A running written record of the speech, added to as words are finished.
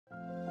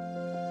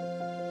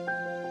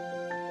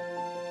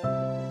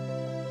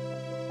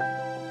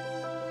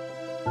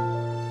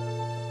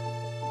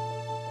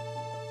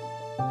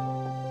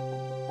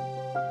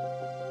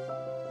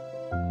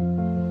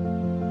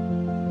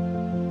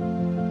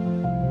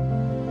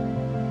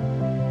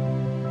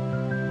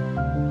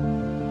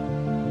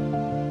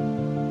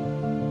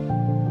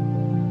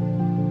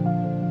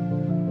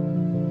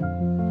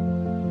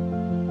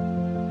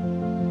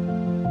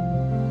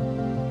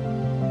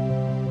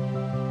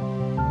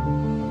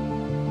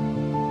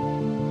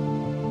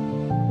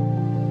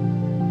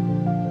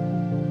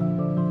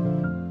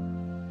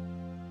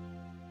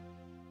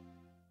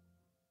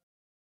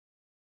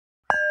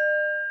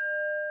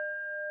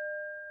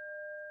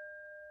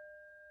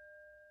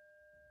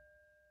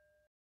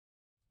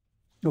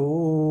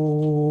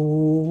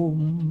Om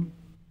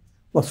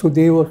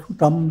Vasudeva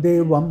Sutam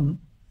Devam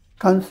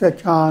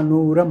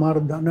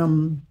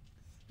Kansachanuramardanam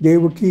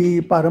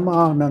Devaki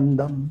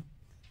Paramanandam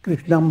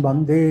Krishnam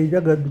Bande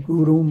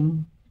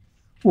Jagadgurum.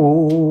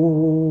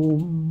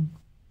 Om.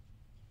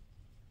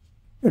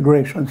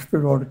 Adorations to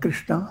Lord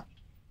Krishna,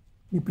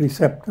 the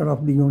preceptor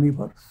of the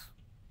universe,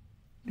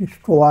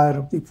 destroyer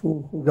of the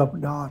forces of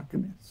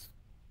darkness,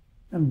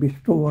 and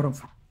bestower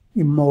of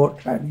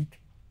immortality.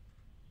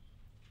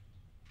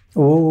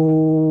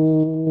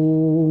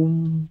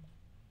 Om.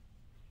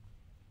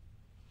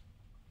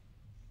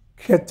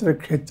 Kshetra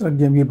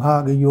Kshetrajna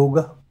Vibhaga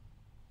Yoga,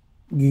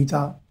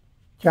 Gita,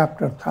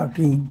 chapter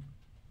 13.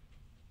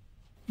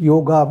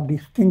 Yoga of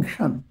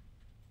distinction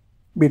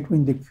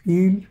between the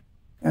field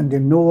and the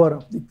knower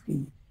of the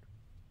field.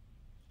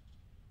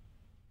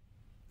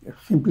 A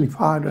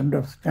simplified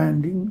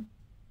understanding.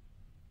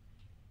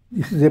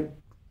 This is a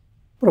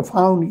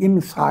profound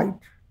insight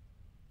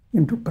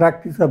into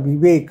practice of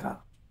Viveka.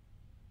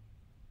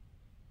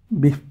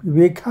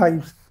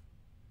 Viveka is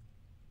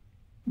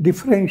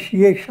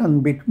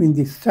differentiation between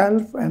the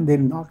self and the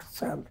not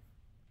self.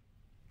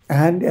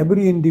 And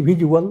every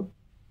individual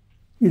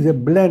is a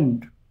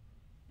blend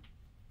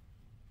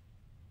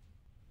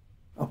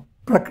of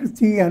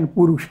Prakriti and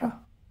Purusha.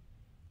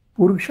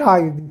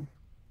 Purusha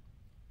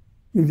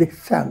is the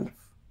self.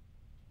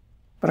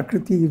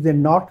 Prakriti is the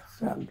not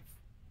self,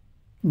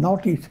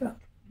 naughty self.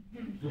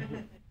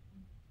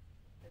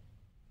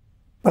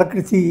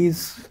 Prakriti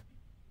is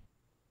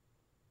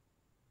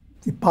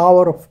the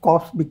power of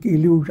cosmic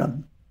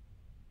illusion.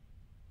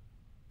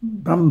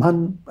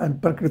 Brahman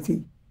and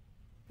Prakriti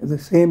have the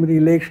same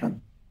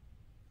relation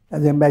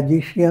as a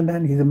magician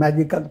and his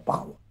magical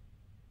power.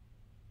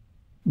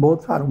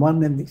 Both are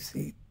one and the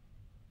same.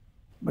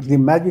 But the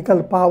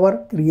magical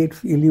power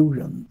creates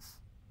illusions.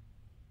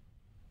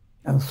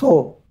 And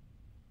so,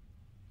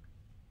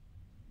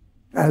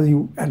 as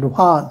you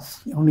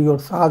advance on your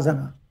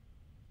sadhana,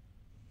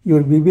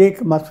 your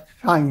vivek must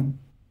shine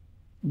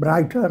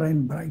brighter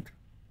and brighter.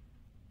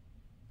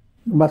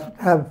 You must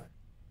have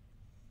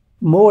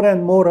more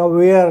and more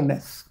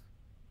awareness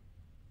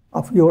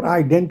of your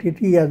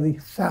identity as the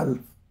self,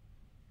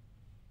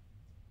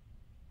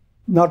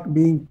 not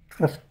being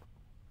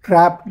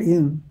trapped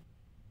in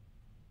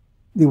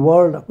the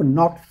world of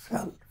not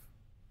self.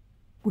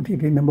 Put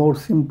it in a more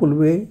simple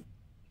way,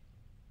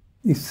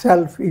 the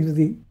self is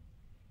the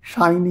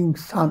shining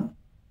sun.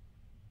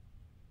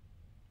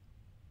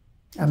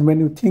 And when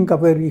you think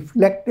of a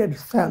reflected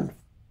self,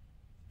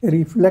 a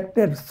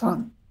reflected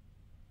sun,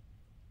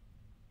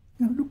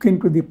 you look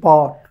into the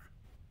pot.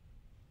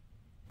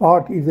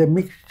 Pot is a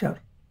mixture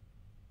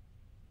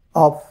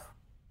of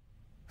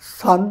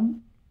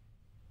sun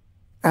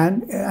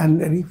and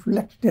a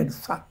reflected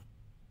sun.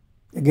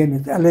 Again,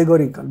 it's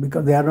allegorical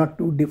because they are not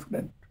too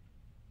different.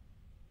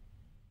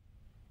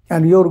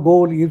 And your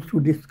goal is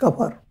to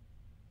discover,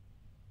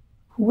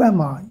 who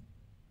am I?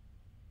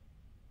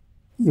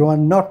 You are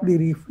not the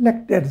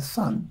reflected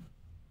sun,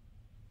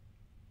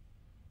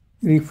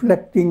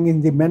 reflecting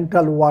in the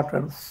mental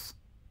waters.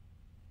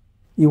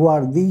 You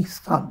are the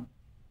sun.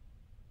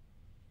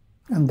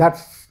 And that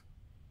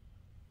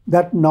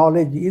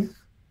knowledge is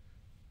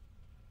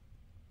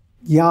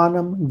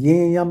jnanam,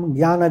 jneyam,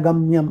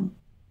 jnanagamyam.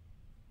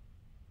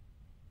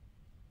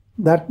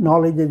 That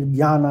knowledge is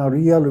jnana,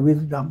 real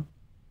wisdom.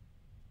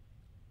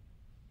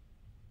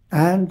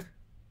 And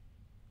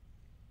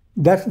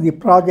that's the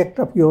project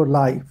of your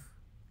life,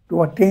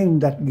 to attain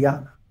that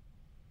jnana.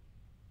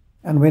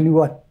 And when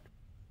you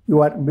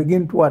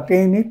begin to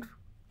attain it,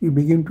 you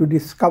begin to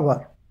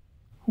discover,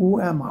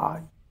 who am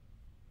I?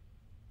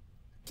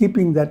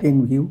 Keeping that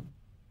in view.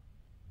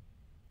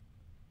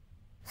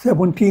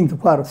 17th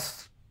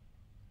verse.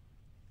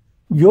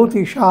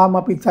 Jyotisham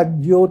api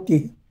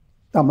tajyoti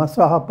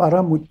tamasaha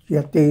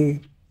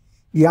paramuchyate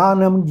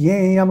jnanam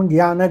jneyam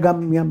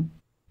jnanagamyam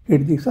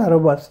hridhi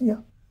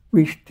sarvasya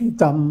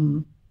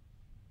vishtitam.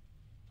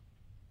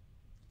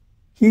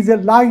 He is a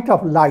light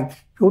of light.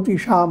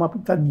 Jyotisham api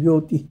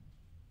tajyoti.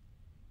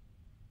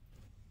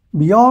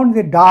 Beyond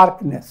the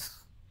darkness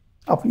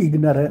of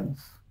ignorance,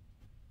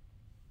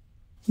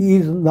 he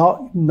is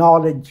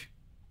knowledge.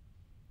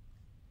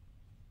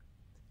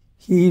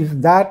 He is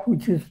that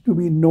which is to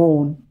be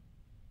known.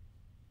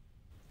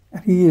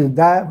 And he is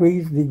that who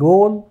is the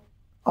goal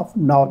of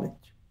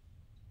knowledge.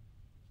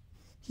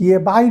 He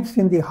abides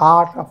in the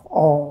heart of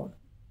all.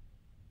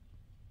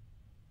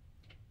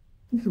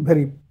 This is a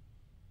very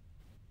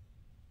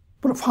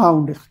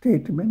profound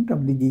statement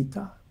of the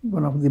Gita,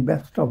 one of the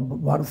best of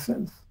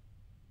verses.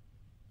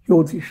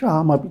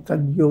 Jyotisham api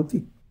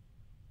tajyoti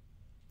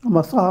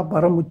tamasa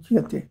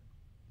paramuchyate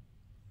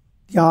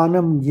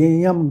jnanam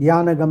jneyam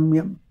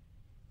jnanagamyam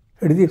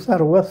hridhi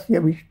sarvasya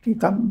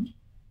vishtitam.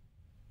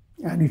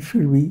 And it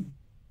should be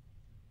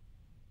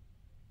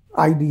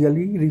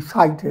ideally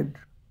recited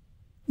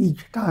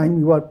each time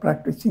you are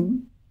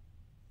practicing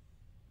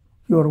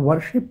your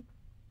worship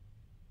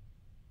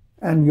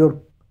and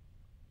your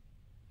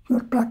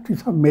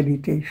practice of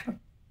meditation.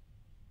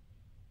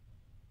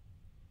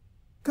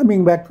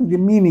 Coming back to the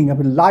meaning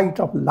of light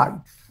of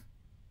lights.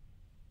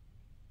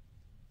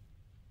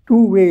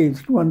 Two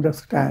ways to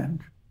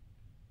understand.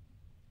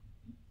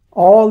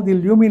 All the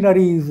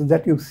luminaries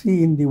that you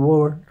see in the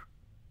world,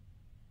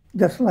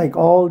 just like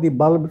all the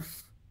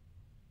bulbs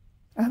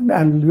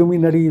and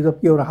luminaries of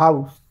your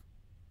house,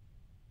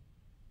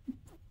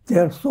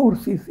 their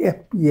source is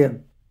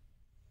FPL.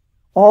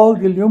 All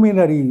the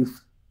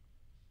luminaries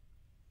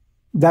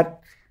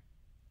that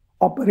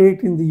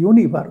operate in the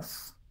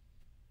universe,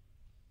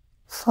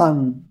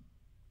 sun,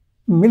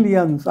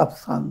 millions of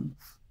suns,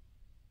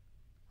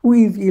 who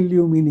is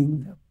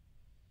illumining them?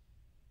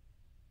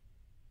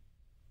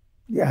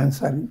 The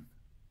answer is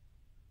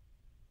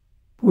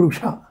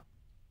Purusha,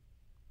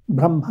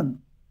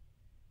 Brahman,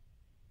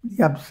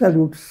 the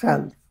absolute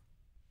self.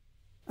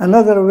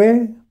 Another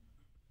way,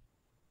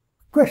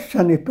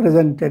 question is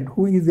presented,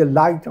 who is the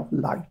light of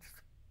lights?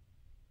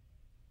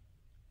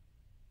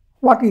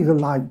 What is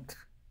light?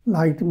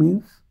 Light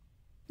means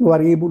you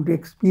are able to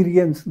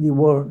experience the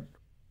world.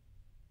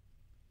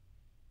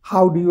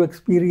 How do you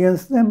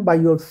experience them? By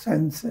your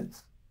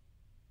senses.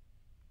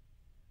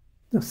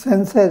 The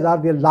senses are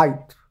the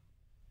light,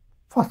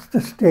 first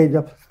stage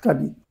of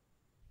study.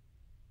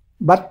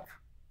 But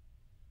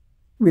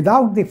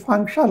without the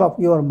function of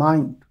your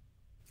mind,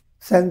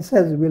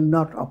 senses will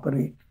not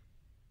operate.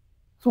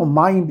 So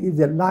mind is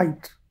the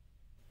light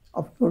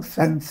of your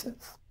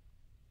senses.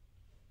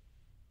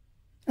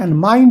 And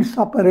mind's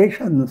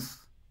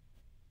operations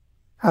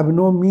have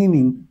no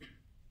meaning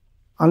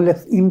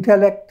unless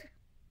intellect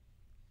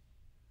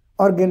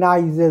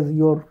organizes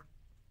your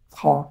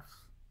thoughts.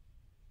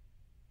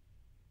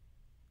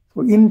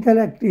 So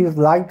intellect is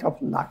light of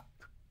light.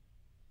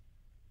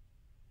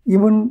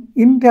 Even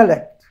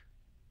intellect,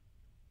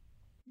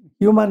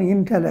 human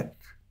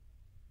intellect,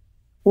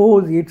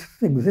 owes its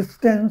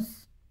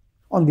existence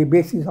on the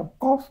basis of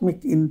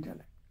cosmic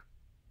intellect,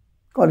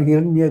 called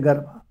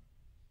Hiranyagarbha.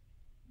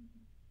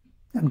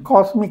 And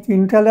cosmic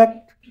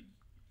intellect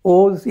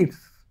owes its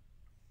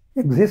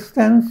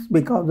existence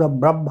because of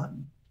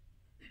Brahman,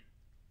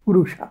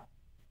 Purusha.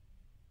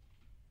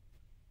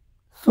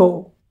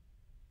 So,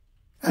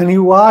 and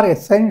you are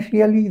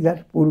essentially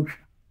that Purusha,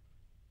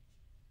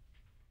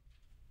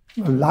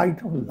 the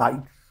light of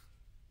lights.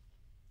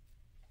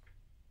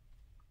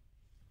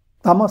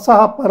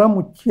 Tamasaha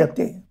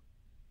paramuchyate,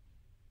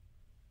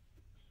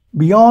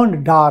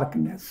 beyond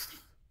darkness.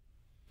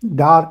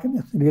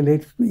 Darkness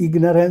relates to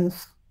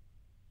ignorance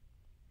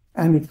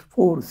and its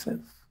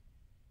forces.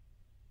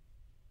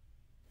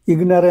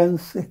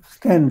 Ignorance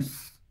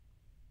extends.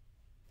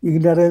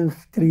 Ignorance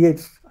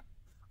creates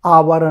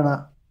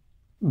avarana,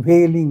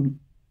 veiling,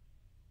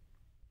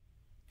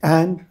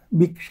 and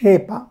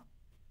vikshepa,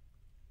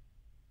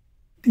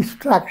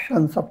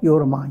 distractions of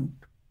your mind,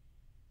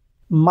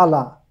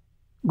 mala,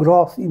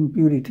 gross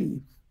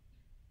impurities.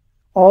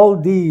 All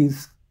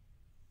these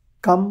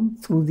come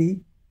through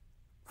the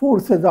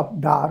forces of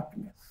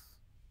darkness.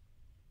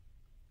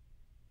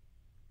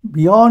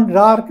 Beyond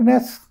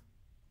darkness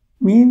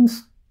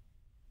means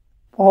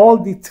all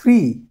the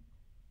three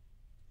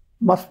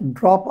must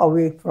drop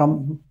away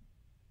from you.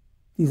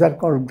 These are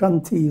called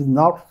granthis,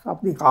 knots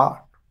of the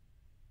heart.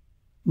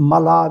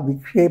 Mala,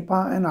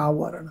 vikshepa, and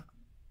avarana.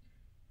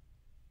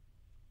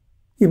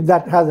 If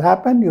that has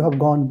happened, you have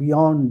gone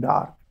beyond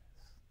darkness.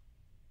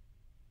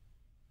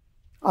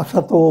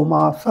 Asato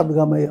ma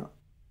sadgamaya.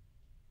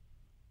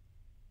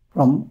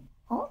 From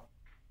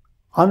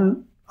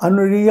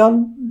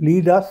unreal,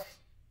 lead us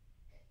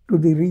to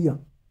the real.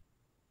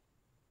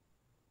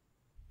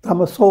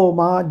 Tamaso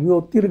ma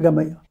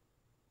jyotirgamaya.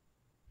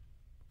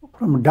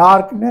 From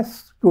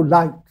darkness to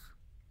light.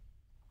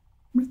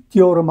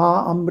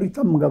 Mrityorma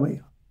amritam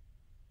gamaya.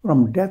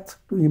 From death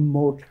to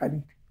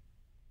immortality.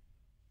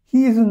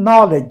 He is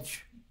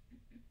knowledge.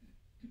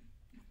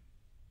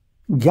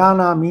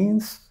 Jnana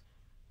means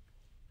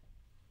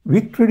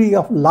victory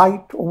of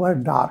light over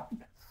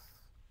darkness.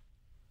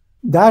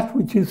 That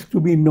which is to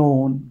be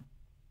known.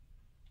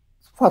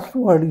 First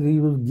word is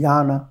used,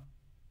 jnana.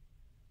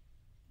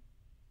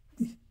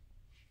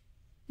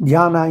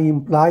 Jnana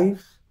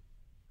implies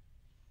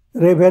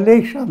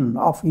revelation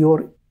of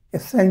your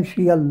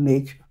essential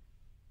nature.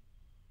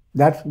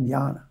 That's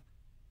jnana.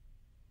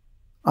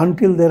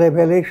 Until the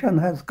revelation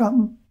has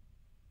come,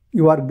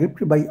 you are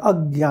gripped by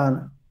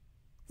ajnana,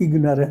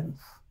 ignorance.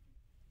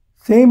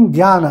 Same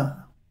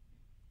jnana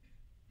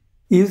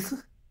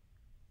is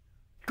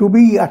to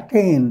be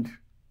attained,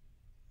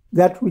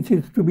 that which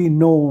is to be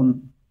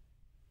known.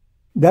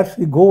 That's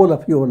the goal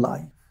of your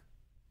life.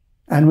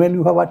 And when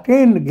you have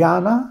attained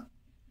jnana,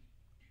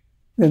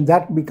 then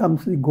that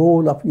becomes the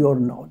goal of your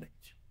knowledge.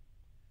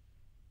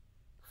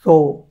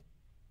 So,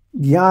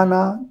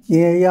 jnana,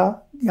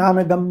 jnaya,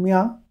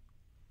 jnanagamya,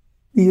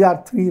 these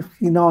are three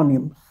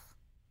synonyms.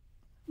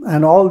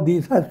 And all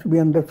these has to be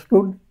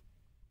understood.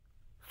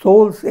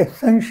 Soul's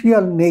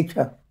essential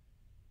nature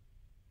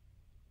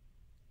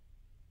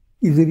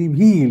is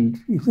revealed,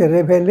 is a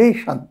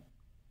revelation.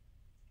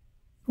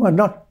 You are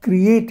not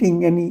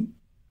creating any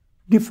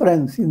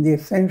difference in the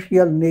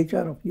essential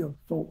nature of your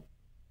soul.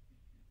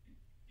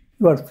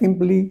 You are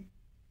simply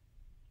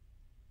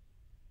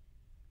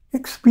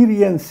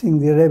experiencing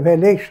the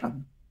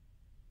revelation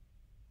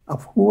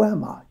of who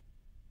am I.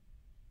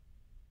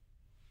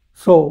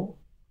 So,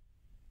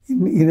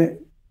 in an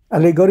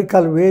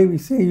allegorical way, we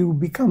say you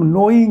become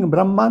knowing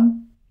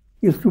Brahman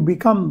is to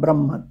become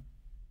Brahman.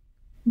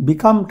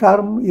 Become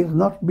term is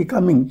not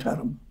becoming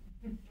term.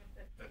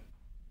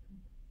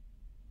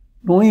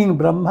 Knowing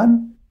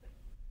Brahman,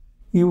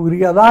 you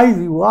realize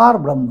you are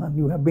Brahman.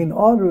 You have been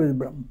always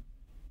Brahman.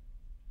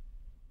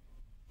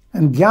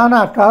 And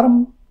jnana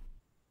term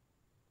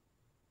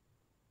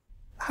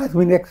has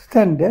been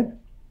extended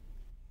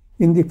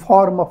in the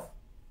form of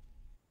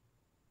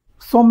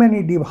so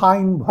many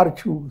divine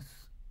virtues.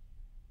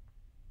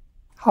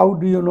 How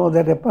do you know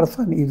that a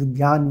person is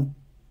jnani?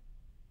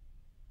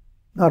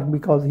 Not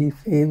because he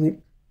says it,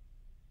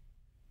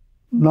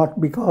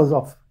 not because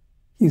of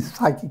his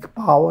psychic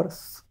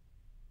powers,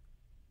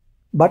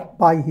 but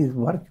by his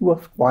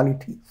virtuous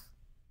qualities.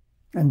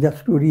 And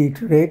just to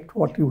reiterate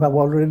what you have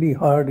already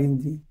heard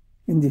in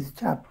this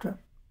chapter,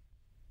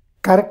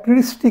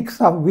 characteristics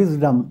of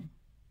wisdom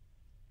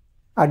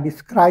are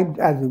described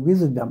as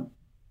wisdom,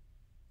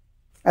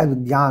 as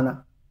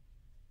jnana.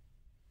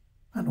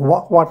 And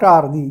what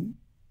are the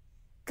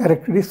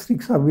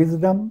characteristics of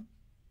wisdom?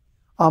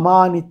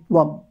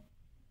 Amanitvam,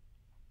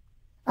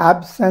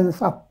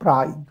 absence of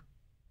pride.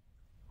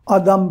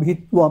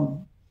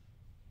 Adambhitvam,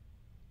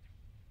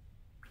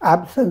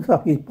 absence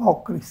of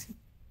hypocrisy.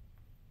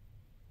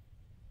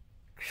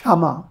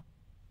 Kshama,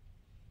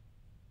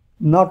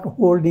 not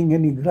holding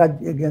any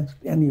grudge against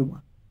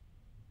anyone,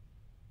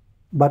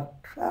 but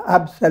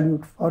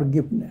absolute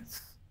forgiveness.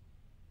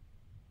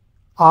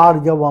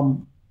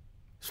 Arjavam,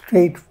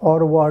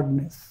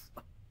 straightforwardness.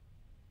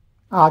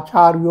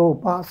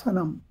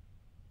 Acharyopasanam,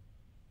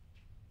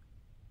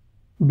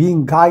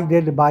 being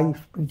guided by a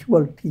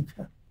spiritual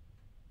teacher.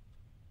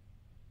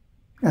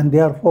 And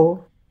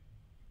therefore,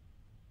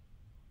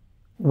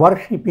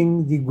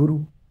 worshipping the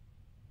Guru.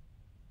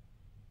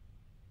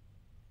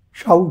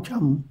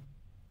 Shaucham,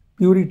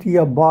 purity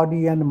of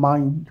body and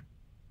mind.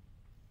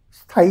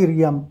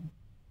 Sthiryam,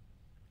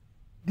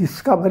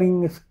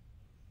 discovering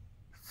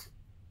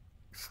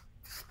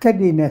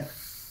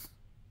steadiness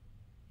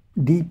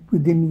deep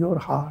within your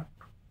heart.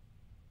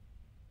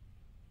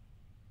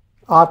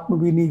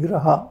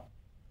 Atmavinigraha,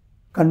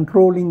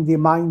 controlling the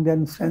mind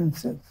and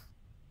senses.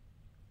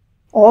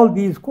 All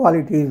these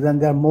qualities,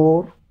 and there are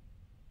more.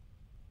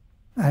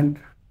 And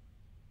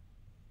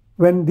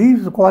when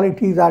these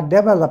qualities are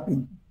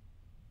developing,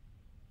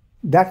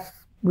 that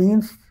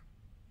means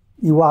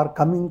you are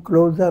coming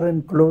closer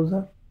and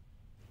closer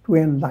to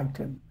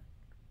enlightenment.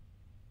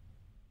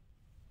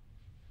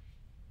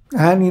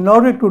 And in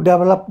order to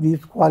develop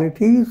these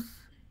qualities,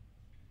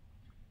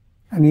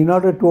 and in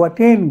order to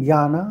attain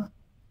jnana,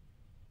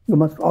 you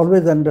must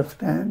always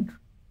understand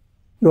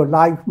your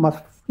life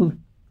must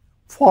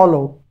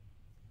follow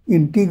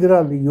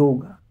integral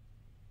yoga.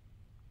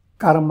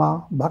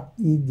 Karma,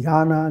 bhakti,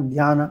 dhyana,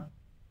 jnana,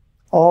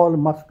 all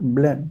must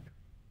blend.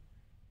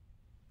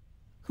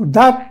 So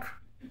that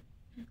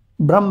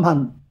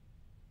Brahman,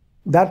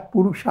 that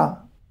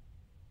Purusha,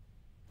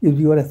 is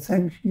your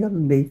essential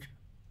nature.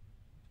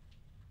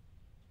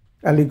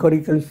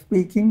 Allegorically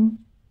speaking,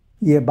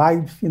 he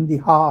abides in the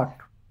heart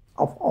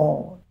of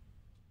all.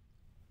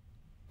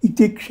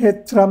 Iti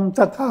kshetram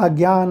tatha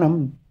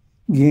jnanam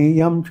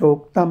jneyam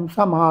choktam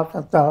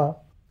samasata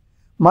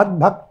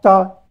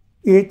madbhakta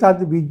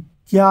etad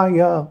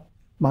vijnaya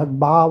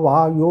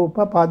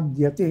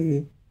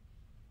madbhavayopapadyate.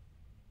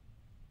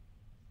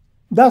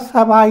 Thus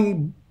have I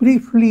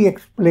briefly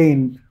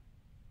explained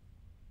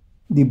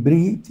the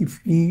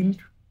field,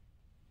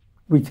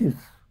 which is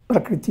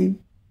Prakriti,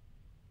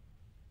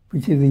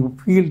 which is the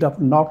field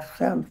of not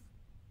self.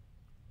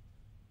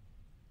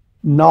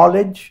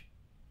 Knowledge,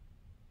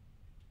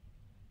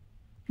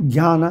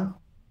 jnana,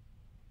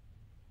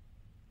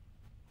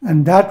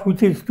 and that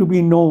which is to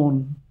be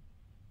known,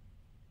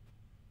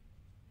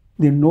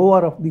 the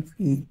knower of the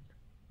field.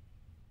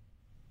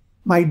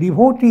 My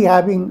devotee,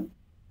 having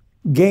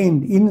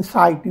gained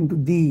insight into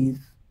these,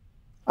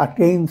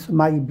 attains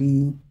my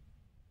being.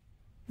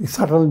 The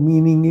subtle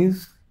meaning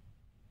is,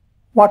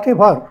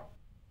 whatever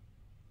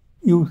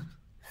you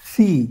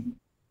see,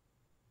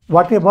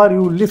 whatever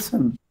you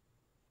listen,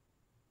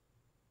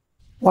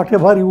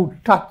 whatever you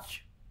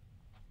touch,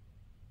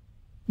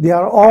 they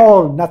are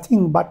all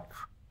nothing but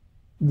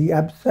the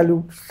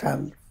absolute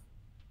self.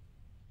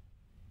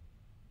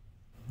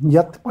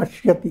 Yat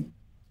pashyati,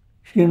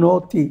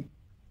 shinoti,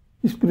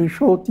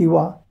 sprishoti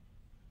va,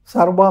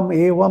 sarvam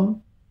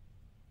evam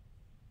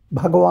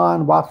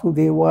Bhagavan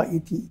Vasudeva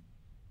iti.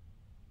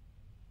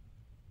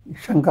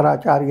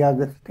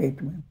 Shankaracharya's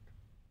statement.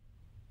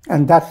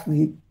 And that's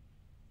the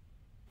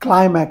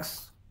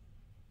climax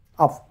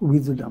of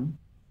wisdom.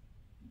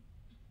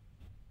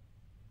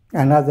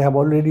 And as I have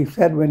already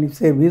said, when you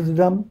say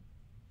wisdom,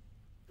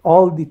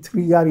 all the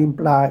three are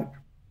implied.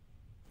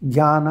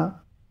 Jnana,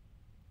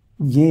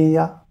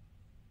 Jnaya,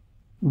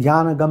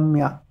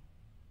 Jnanagamya.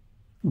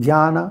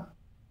 Jnana,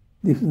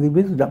 this is the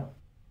wisdom.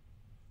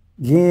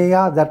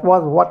 Jnaya, that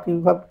was what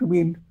you have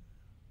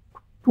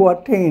to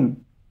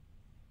attain.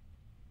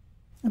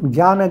 And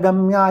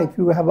Jnanagamya, if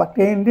you have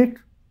attained it,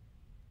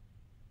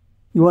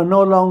 you are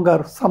no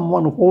longer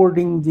someone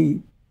holding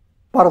the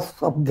purse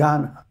of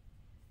jnana.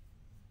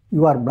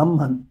 You are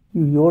Brahman.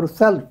 You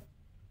yourself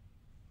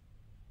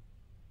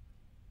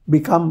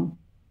become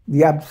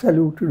the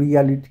absolute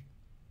reality.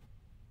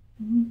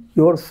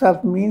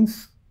 Yourself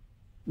means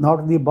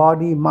not the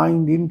body,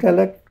 mind,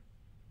 intellect,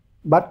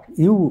 but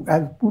you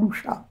as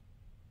Purusha,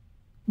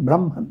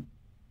 Brahman.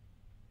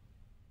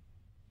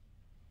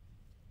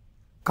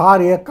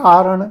 Karya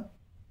karana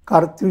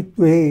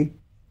kartritve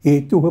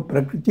hetuh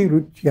prakriti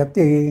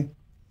ruchyate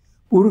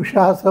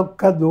Purusha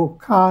sabka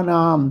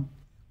dokhanam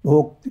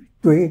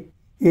bhoktritve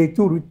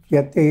hetu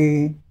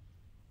ruchyate.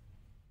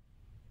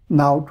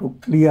 Now to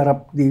clear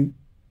up the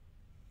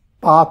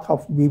path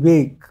of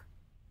Vivek,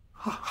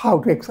 how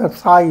to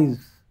exercise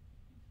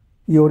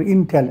your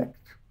intellect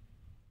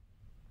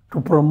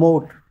to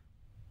promote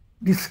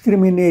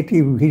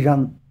discriminative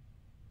vision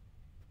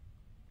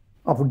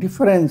of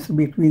difference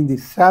between the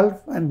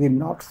self and the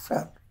not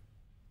self.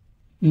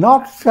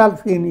 Not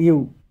self in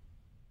you.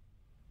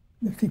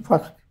 Let's see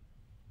first.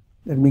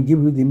 Let me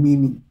give you the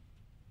meaning.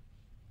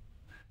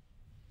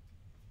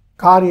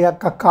 Karya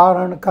ka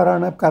karan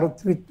karana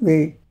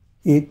kartritve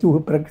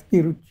hetu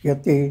prakriti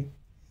ruchyate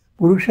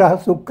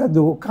Purusha sukha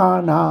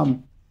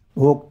dokhanam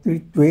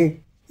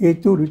bhoktritve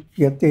hetu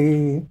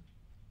ruchyate.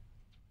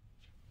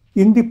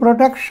 In the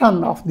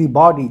production of the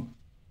body,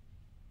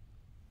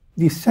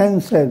 the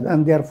senses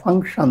and their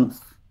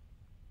functions,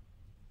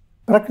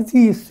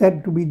 Prakriti is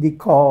said to be the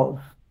cause.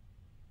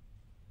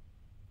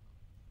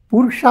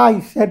 Purusha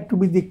is said to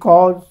be the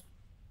cause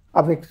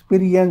of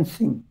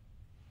experiencing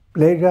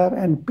pleasure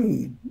and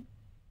pain.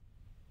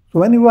 So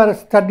when you are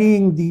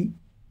studying the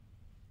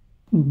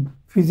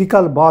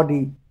physical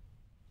body,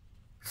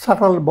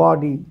 subtle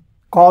body,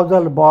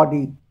 causal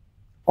body,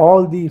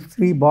 all these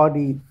three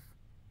bodies,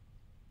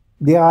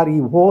 they are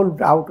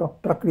evolved out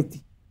of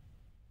Prakriti.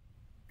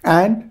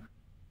 And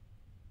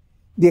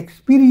the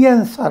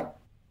experiencer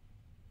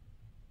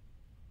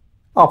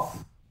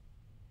of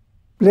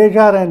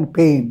pleasure and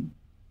pain,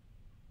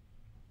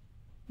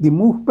 the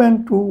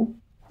movement to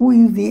who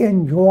is the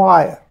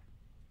enjoyer,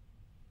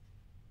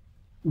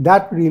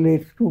 that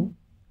relates to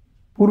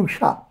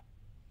Purusha.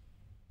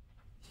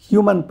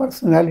 Human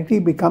personality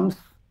becomes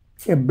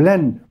a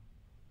blend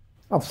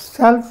of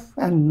self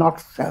and not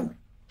self,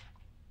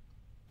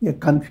 a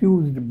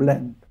confused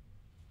blend.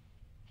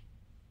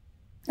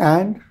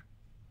 And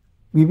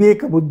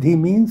Viveka Buddhi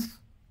means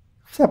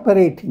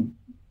separating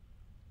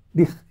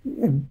this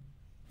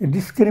a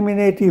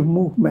discriminative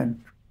movement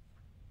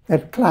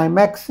that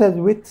climaxes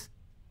with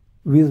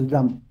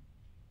wisdom.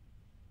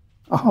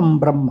 Aham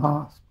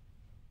Brahma.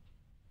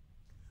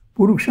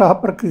 Purusha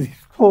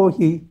prakristho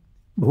hi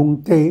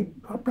bhungte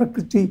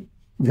prakriti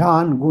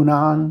jhan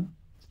gunan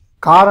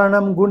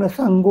karanam guna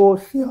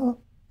sangosya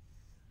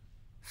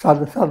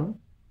sad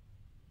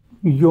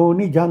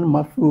yoni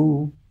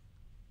janmasu.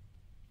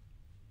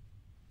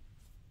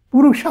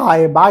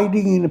 Purusha,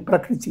 abiding in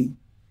Prakriti,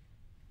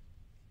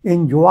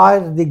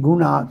 enjoys the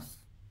gunas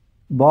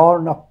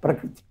born of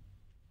Prakriti.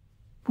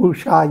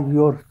 Purusha is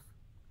yours,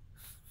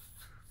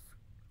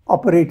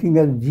 operating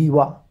as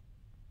Jiva.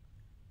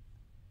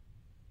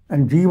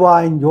 And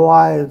Jiva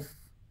enjoys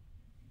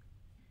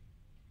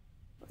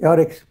your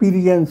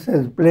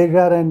experiences,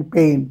 pleasure and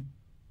pain,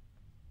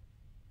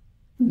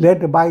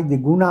 led by the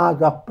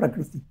gunas of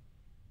Prakriti.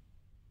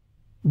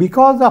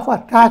 Because of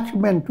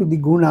attachment to the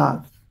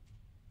gunas,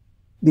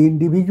 the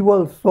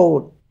individual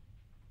soul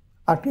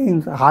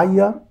attains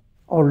higher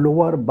or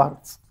lower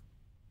births.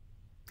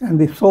 And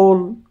the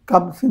soul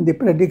comes in the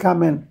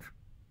predicament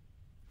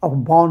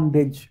of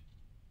bondage,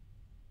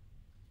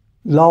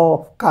 law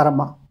of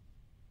karma,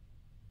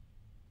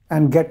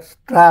 and gets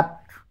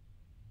trapped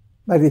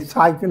by the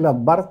cycle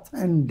of birth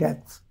and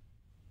death.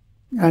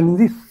 And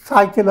in this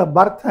cycle of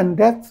birth and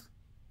death,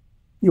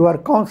 you are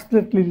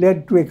constantly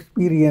led to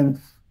experience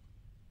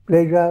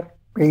pleasure,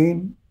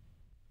 pain.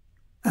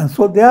 And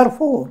so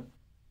therefore,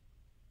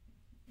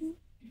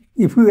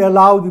 if you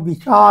allow the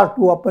vichar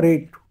to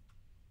operate,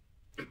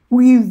 who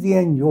is the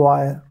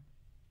enjoyer?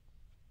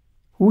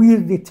 Who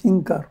is the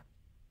thinker?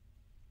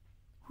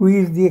 Who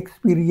is the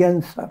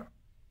experiencer?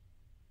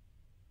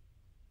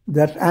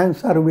 That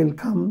answer will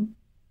come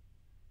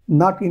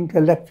not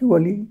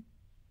intellectually.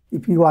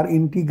 If you are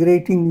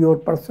integrating your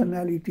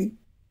personality,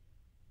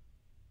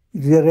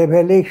 it is a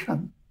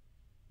revelation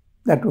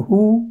that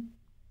who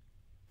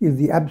is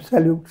the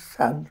absolute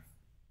self.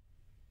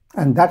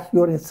 And that's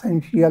your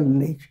essential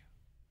nature.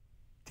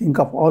 Think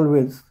of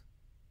always,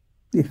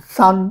 the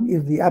sun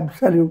is the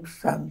absolute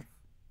self.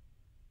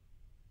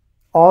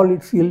 All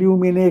its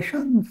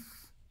illuminations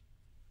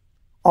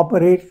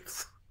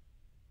operates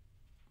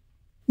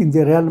in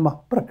the realm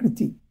of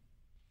Prakriti.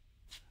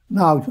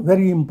 Now it's a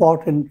very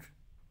important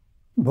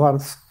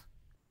verse.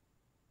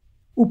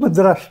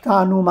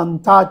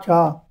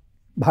 Upadrashtanumantacha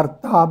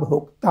bharta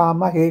bhokta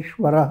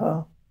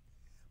maheshwaraha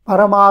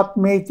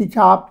Paramatmeti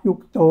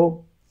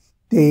chapyukto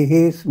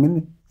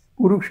tehesmin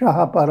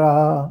purushaha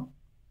para.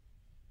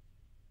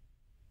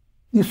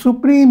 The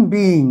Supreme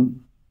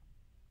Being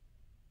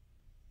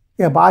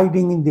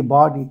abiding in the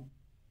body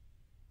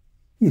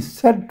is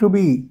said to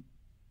be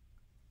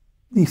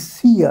the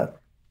seer,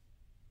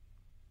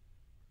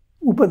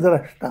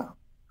 upadrashta,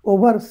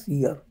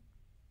 overseer,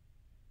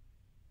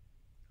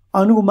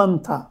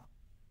 anumanta,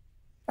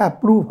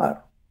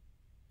 approver,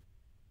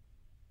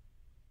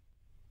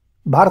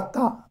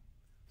 bharta,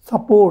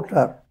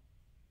 supporter,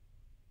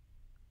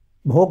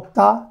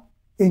 bhokta,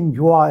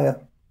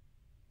 enjoyer,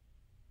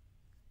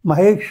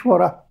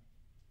 maheshwara,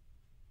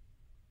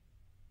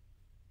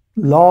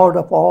 Lord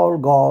of all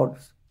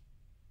gods,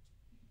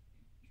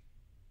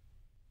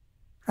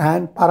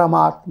 and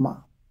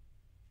Paramatma,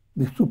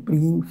 the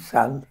Supreme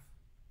Self.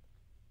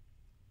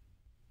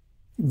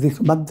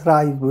 This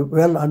mantra is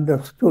well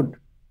understood.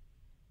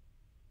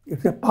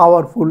 It's a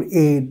powerful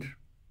aid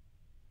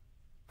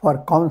for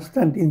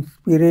constant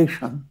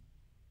inspiration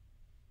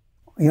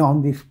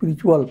on the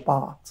spiritual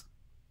path.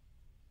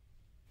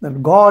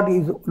 That God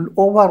is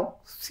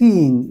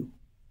overseeing you,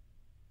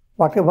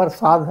 whatever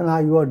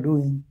sadhana you are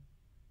doing.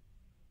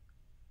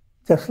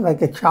 Just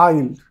like a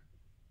child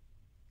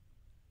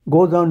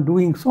goes on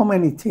doing so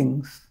many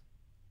things,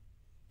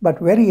 but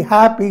very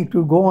happy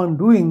to go on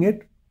doing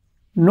it,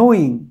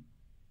 knowing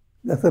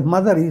that the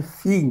mother is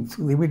seeing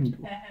through the window,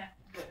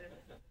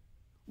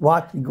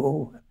 watching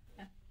over.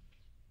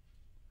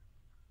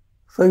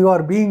 So you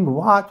are being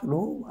watched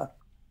over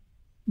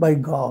by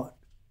God.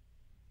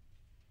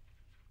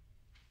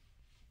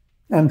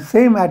 And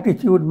same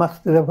attitude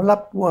must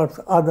develop towards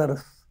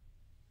others.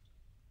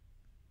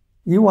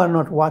 You are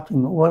not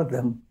watching over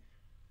them.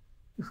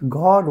 It's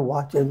God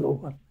watches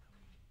over them.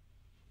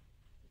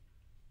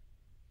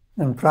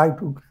 And try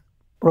to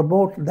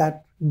promote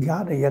that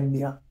jnana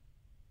yajna,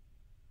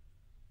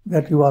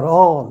 that you are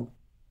all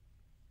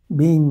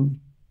being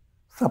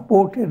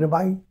supported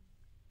by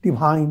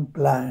divine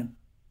plan.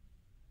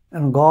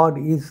 And God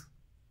is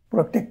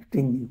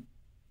protecting you,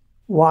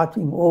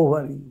 watching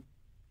over you.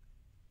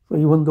 So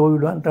even though you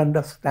don't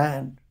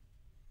understand,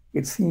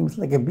 it seems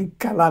like a big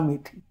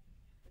calamity.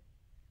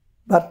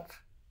 But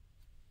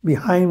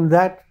behind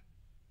that,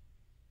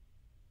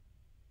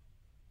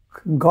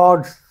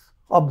 God's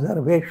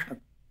observation,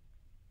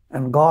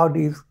 and God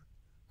is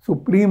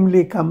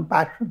supremely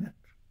compassionate.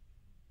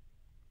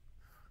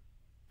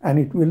 And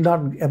it will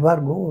not ever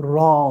go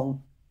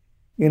wrong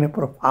in a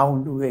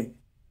profound way.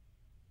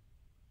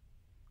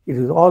 It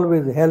is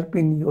always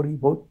helping your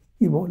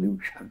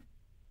evolution.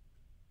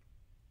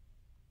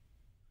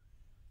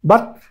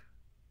 But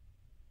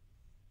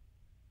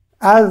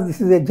as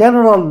this is a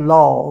general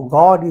law,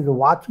 God is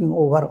watching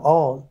over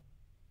all.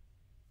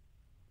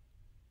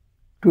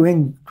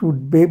 To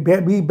be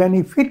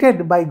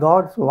benefited by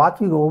God's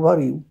watching over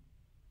you,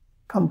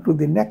 come to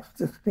the next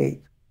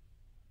stage.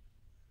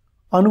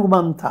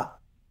 Anumanta.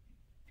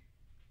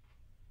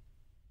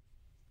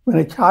 When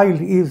a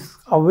child is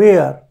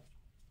aware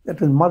that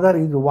his mother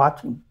is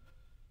watching,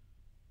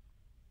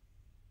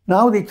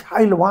 now the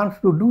child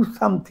wants to do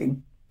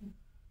something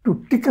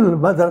to tickle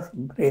mother's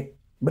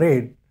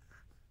brain.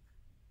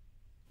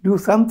 Do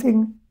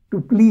something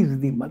to please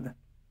the mother.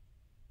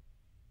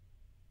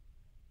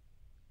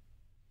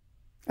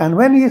 And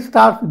when he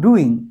starts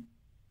doing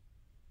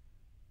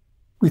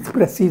with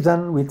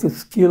precision, with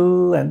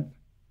skill, and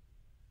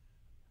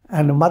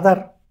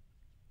mother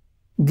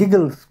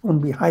giggles from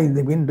behind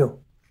the window,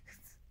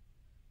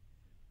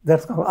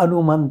 that's called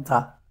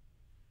Anumanta.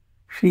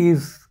 She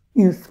is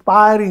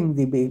inspiring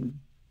the baby.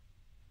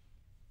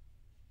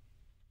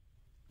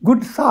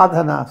 Good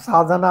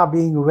sadhana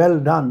being well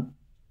done,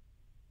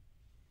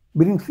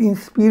 brings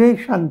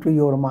inspiration to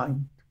your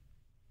mind.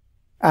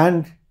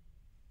 And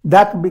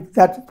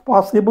that's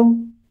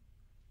possible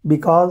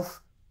because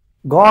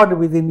God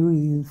within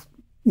you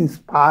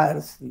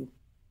inspires you.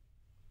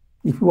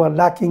 If you are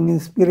lacking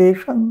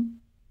inspiration,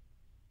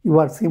 you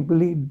are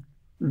simply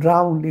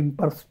drowned in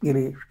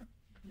perspiration.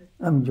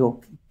 I'm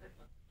joking.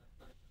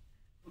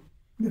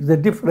 There's a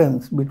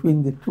difference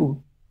between the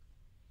two.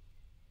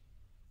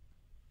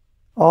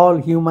 All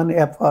human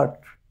effort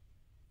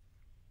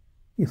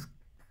is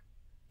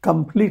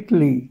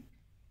completely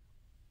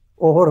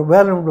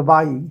overwhelmed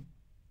by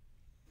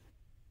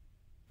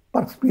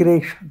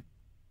perspiration,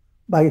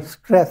 by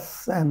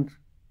stress and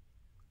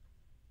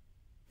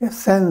a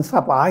sense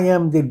of I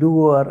am the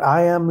doer,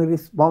 I am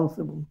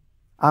responsible,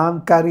 I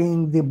am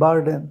carrying the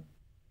burden.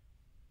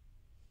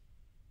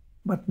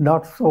 But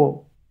not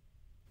so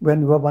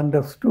when you have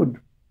understood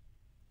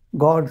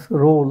God's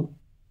role,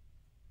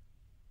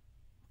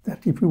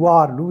 that if you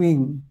are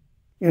doing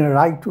in a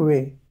right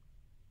way,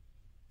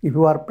 if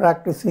you are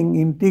practicing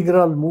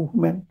integral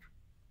movement,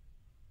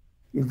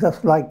 it's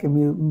just like a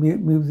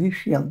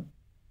musician.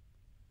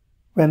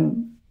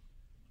 When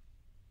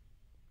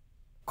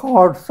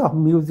chords of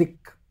music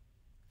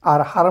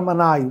are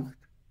harmonized,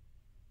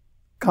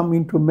 come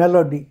into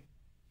melody,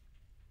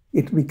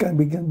 it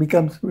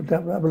becomes to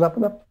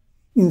develop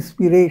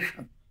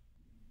inspiration.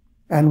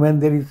 And when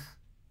there is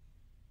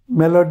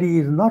melody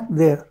is not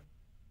there,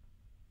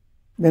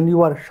 then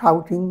you are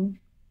shouting,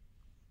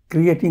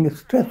 creating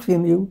stress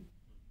in you,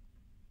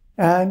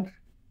 and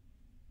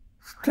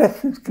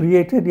stress is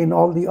created in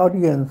all the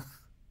audience.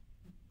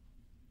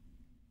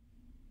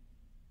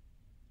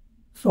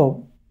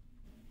 So,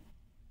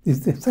 this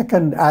is the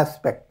second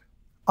aspect.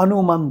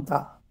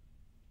 Anumanta.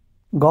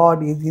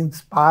 God is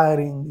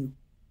inspiring you.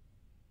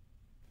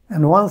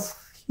 And once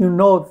you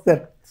know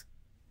that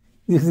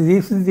this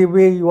is the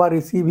way you are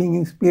receiving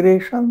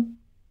inspiration,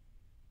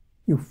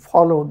 you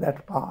follow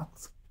that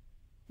path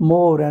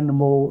more and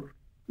more,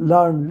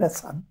 learn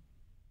lesson.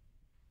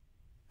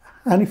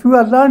 And if you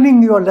are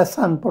learning your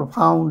lesson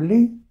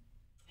profoundly,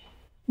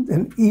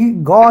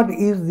 then God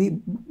is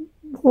the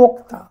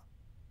bhokta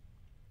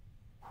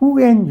who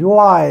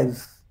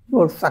enjoys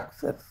your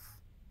success.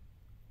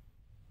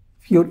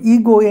 If your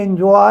ego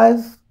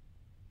enjoys,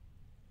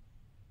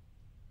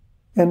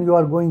 then you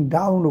are going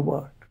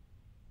downward.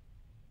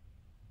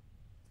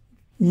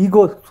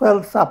 Ego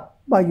swells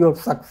up by your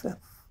success.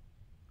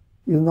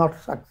 It is not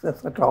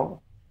success at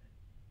all.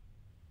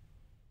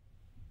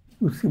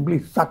 You're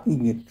simply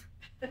sucking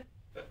it.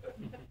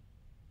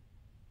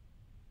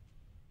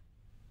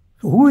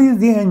 So who is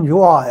the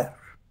enjoyer?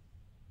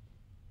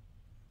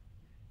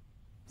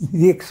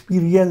 The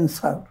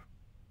experiencer.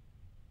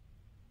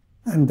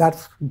 And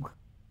that's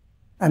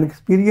an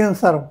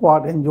experiencer of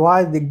what?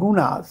 Enjoys the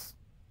gunas,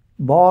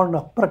 born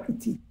of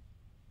Prakriti.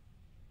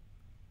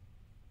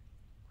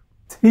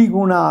 3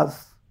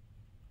 gunas,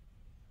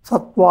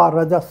 sattva,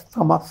 rajas,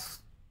 tamas.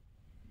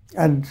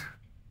 And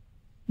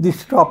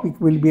this topic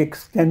will be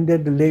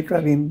extended later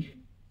in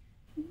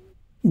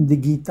the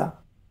Gita.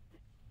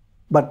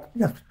 But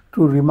just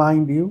to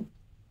remind you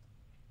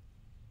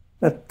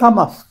that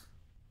tamas,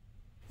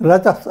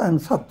 rajas and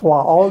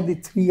sattva, all the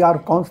 3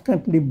 are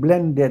constantly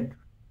blended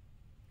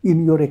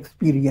in your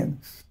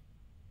experience.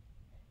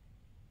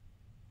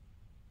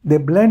 They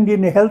blend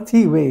in a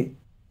healthy way.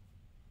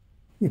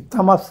 If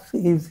tamas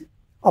is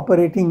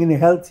operating in a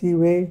healthy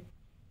way,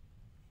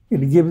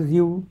 it gives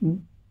you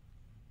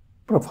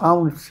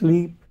profound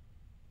sleep,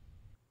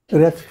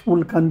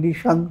 restful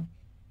condition.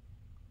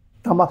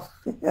 Tamas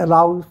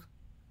allows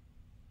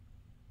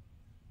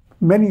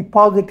many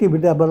positive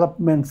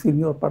developments in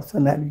your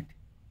personality.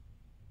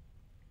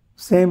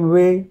 Same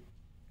way,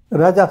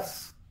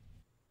 rajas,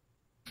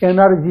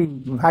 energy,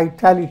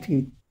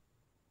 vitality,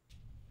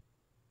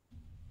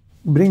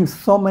 brings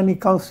so many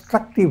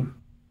constructive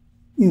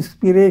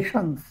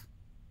inspirations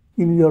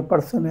in your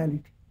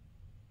personality.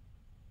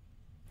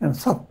 And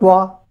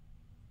sattva,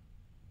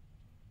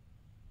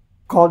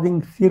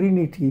 causing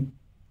serenity,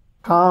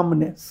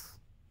 calmness,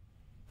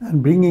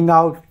 and bringing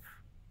out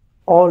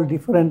all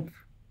different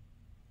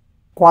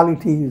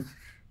qualities,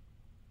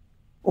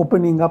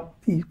 opening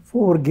up the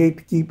 4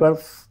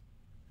 gatekeepers,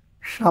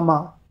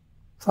 shama,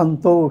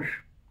 santosh,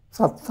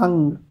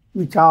 satsang,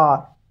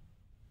 vichar.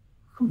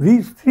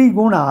 These 3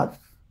 gunas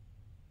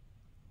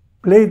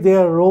play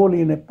their role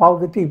in a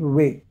positive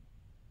way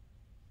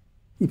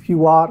if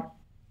you are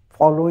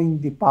following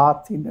the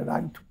path in the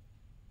right way.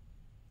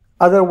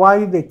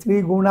 Otherwise, the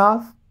 3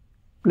 gunas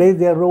play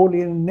their role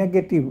in a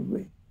negative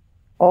way.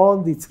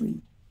 All the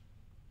 3.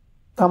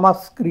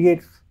 Tamas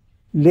creates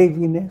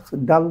laziness,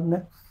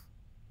 dullness,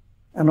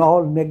 and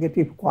all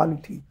negative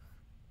qualities.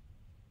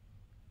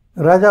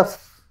 Rajas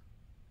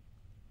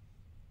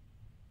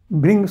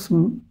brings,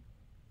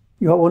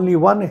 you have only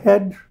one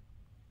head,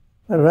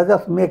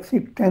 Rajas makes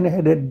it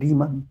 10-headed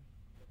demon.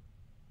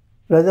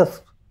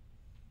 Rajas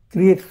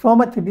creates so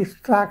much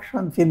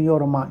distractions in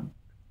your mind.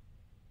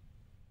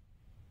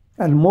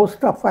 And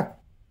most of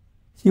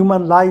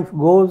human life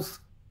goes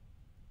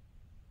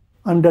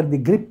under the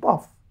grip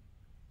of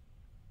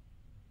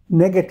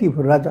negative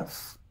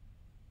rajas.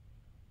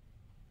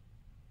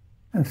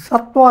 And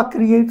sattva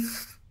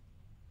creates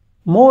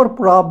more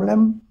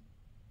problem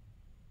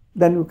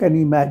than you can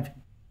imagine.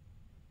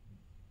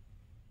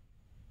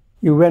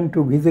 You went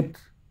to visit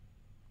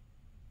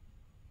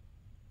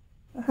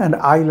an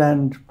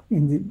island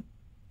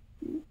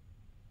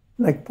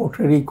like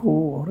Puerto Rico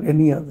or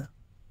any other.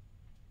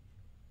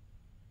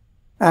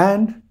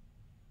 And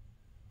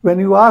when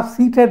you are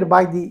seated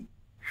by the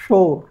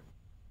shore,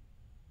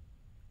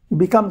 you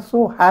become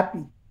so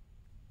happy.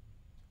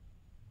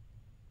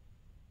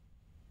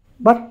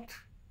 But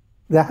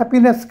the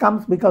happiness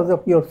comes because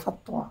of your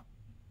sattva.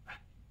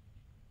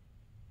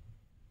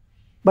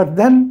 But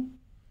then,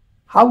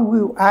 how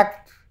you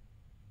act,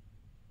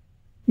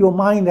 your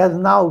mind has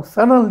now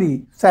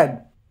suddenly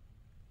said,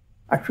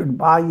 I should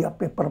buy a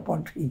paper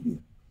pottery here.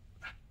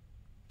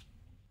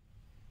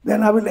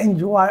 Then I will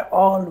enjoy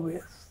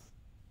always.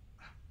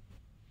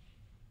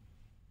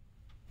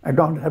 I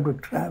don't have to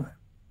travel.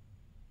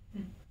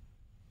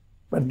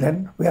 But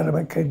then, where am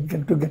I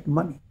going to get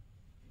money?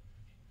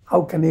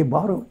 How can I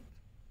borrow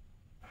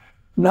it?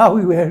 Now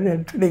we are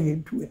entering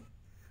into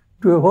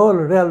a whole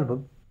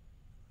realm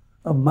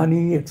of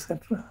money,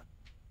 etc.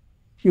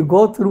 You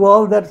go through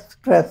all that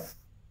stress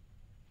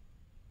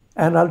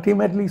and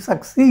ultimately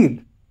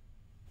succeed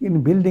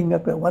in building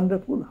up a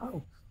wonderful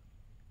house.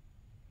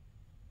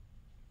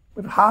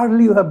 But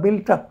hardly you have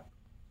built up.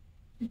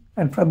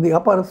 And from the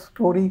upper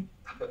story,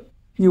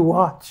 you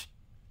watch.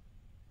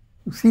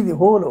 You see the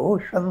whole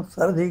ocean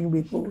surging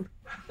before.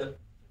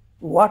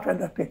 What an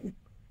undertaking.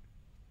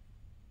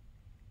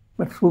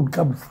 But soon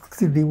comes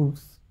the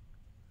news.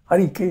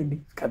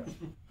 Hurricane is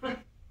coming.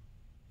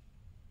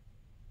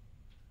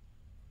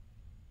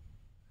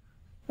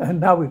 And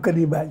now you can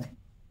imagine.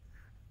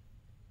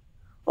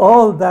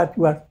 All that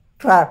you are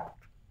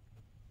trapped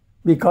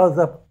because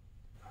of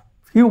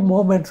few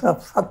moments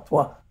of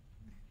sattva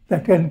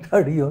that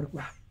entered your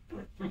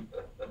mind.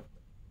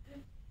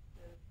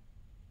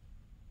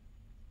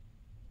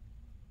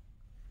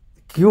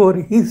 The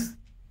cure is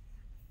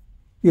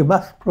you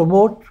must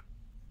promote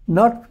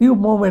not few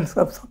moments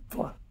of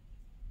sattva,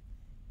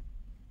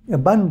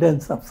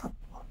 abundance of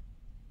sattva.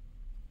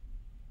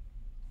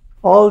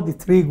 All the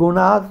three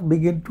gunas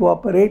begin to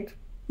operate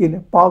in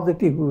a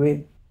positive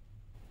way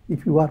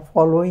if you are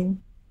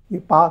following the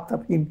path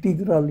of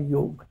integral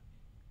yoga.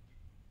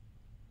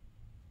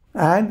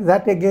 And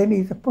that again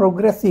is a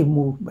progressive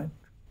movement.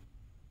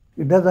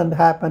 It doesn't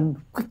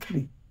happen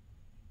quickly,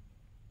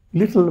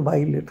 little by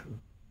little.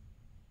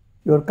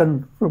 You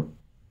can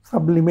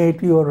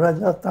sublimate your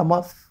rajas,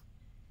 tamas.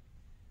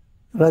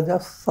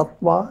 Rajas,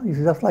 sattva is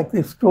just like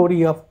the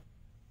story of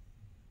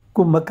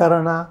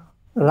Kumbhakarna,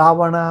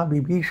 Ravana,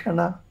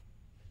 Vibhishana,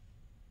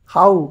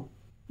 how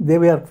they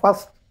were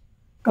first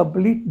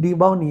complete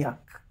demoniac.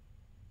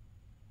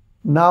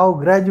 Now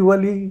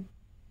gradually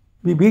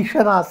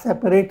Vibhishana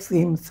separates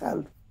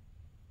himself,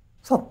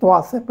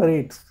 sattva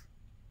separates,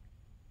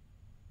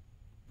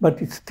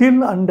 but it's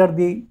still under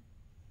the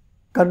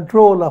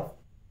control of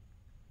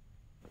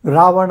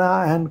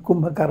Ravana and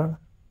Kumbhakarna.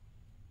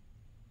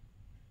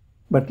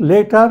 But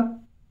later,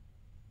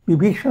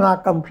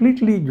 Vibhishana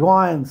completely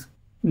joins,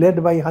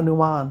 led by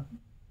Hanuman,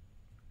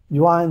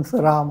 joins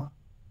Rama.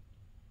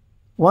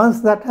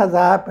 Once that has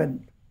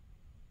happened,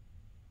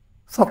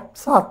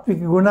 Sattvic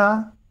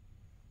guna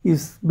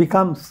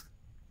becomes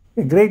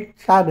a great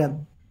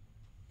channel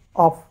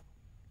of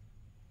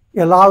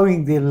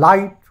allowing the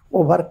light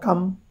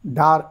overcome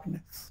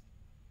darkness,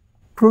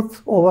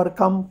 truth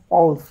overcome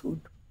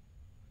falsehood,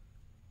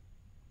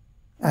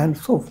 and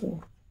so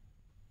forth.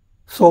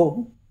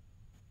 So,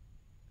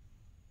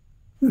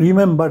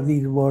 remember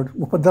these words.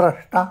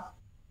 Upadrashta,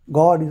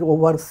 God is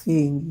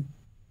overseeing you.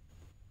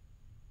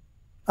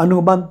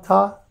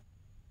 Anubandha,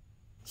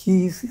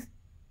 He is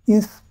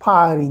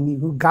inspiring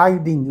you,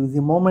 guiding you.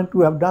 The moment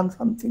you have done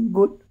something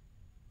good,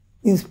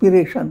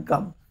 inspiration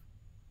comes.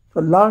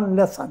 So learn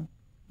lesson.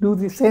 Do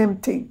the same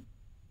thing.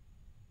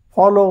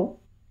 Follow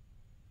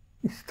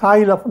the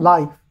style of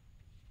life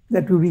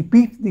that you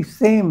repeat the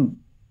same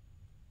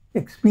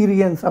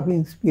experience of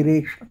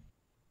inspiration.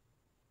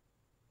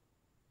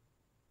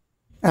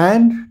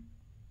 And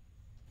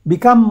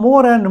become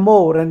more and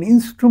more an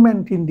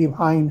instrument in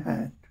divine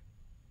hand.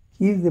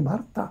 He is the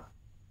Bharta.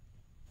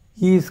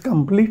 He is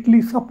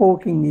completely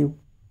supporting you.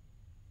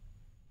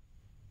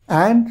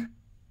 And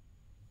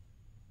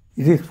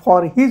it is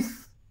for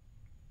His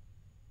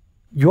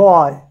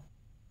joy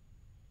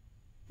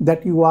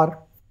that you are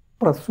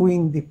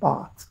pursuing the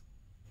path.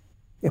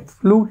 A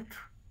flute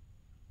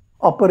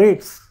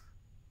operates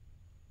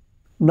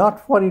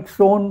not for its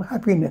own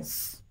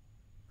happiness,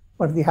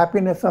 but the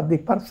happiness of the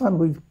person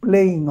who is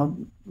playing on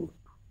the flute.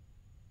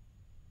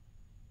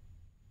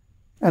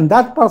 And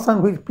that person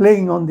who is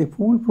playing on the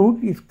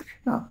flute is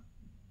Krishna,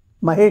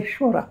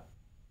 Maheshwara,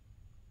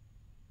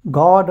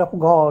 God of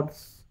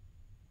gods,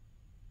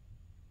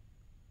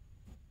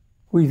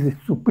 who is the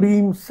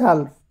Supreme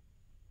Self.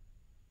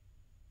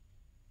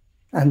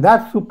 And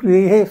that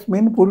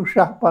Supreme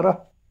Purusha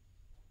Para,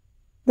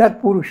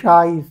 that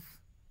Purusha is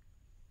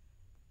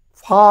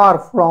far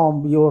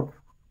from your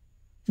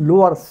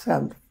lower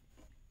self,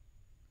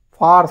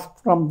 far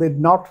from the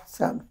not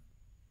self.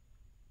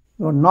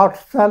 Your not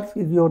self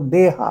is your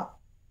deha,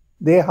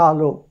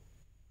 dehalo.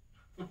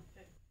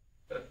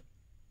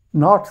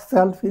 Not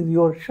self is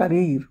your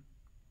sharir,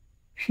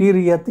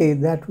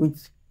 shiryate, that which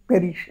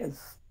perishes.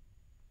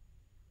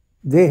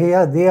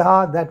 Deha,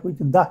 deha, that which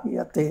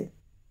dahyate.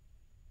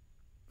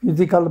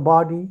 Physical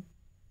body,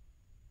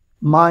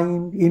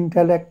 mind,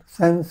 intellect,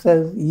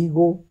 senses,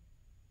 ego,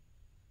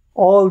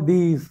 all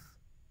these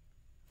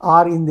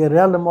are in the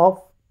realm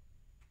of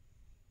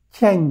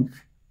change,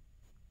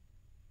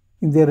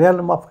 in the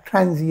realm of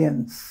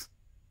transience.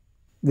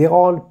 They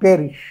all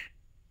perish.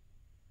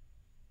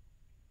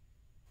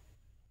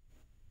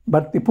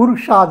 But the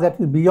Purusha that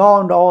is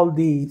beyond all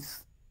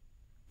these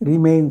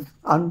remains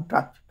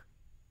untouched.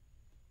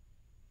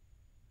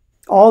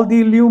 All the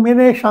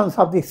illuminations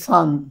of the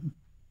sun,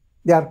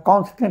 they are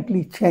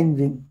constantly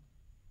changing.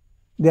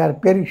 They are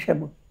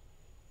perishable.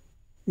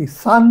 The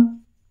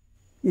sun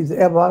is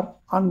ever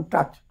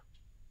untouched,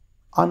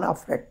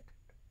 unaffected.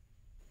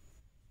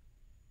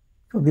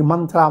 So the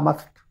mantra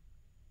must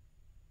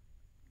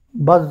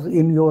buzz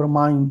in your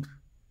mind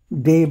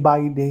day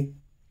by day.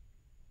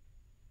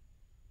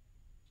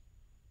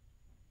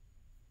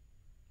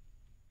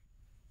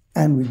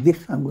 And with this,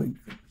 I'm going to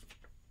finish.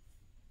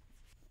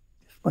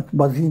 This much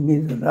buzzing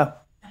is enough.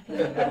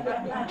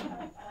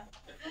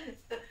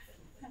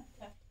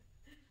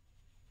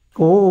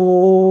 Om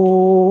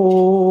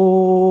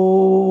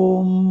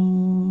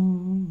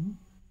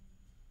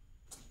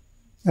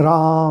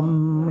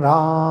Ram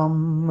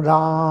Ram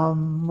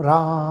Ram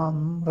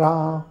Ram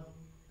Ram.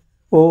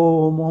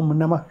 Om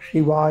Namah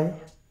Shivaya.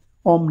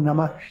 Om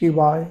Namah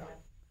Shivaya.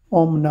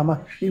 Om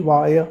Namah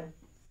Shivaya.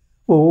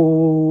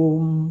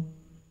 Om.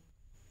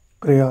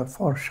 Prayer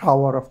for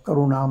shower of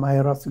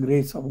Karunamaya Ras,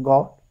 grace of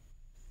God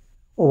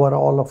over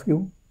all of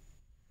you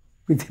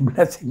with the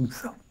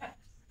blessings of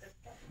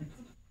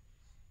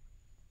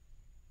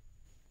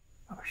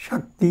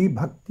Shakti,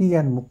 Bhakti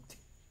and Mukti.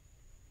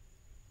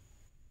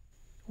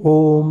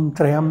 Om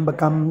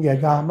Trayambakam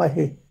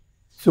Yajamahe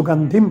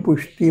Sugandhim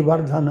Pushti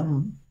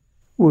Vardhanam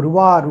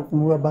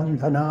Urvarukum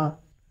Bandhana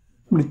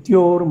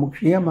Mrityor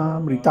Mukshiyama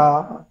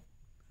Mrita.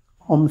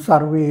 Om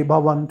Sarve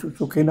Bhavantu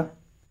Sukhina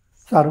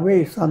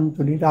Sarve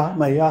Santu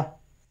Niramaya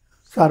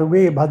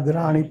Sarve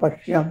Bhadrani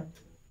Pashyam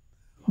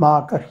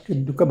Ma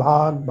Kashchid Dukha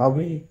Bhag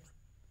Bhave.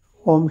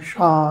 Om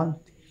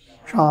Shanti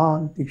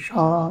Shanti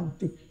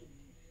Shanti.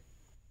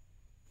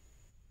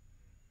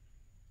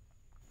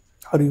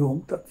 Hari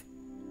Om Tat.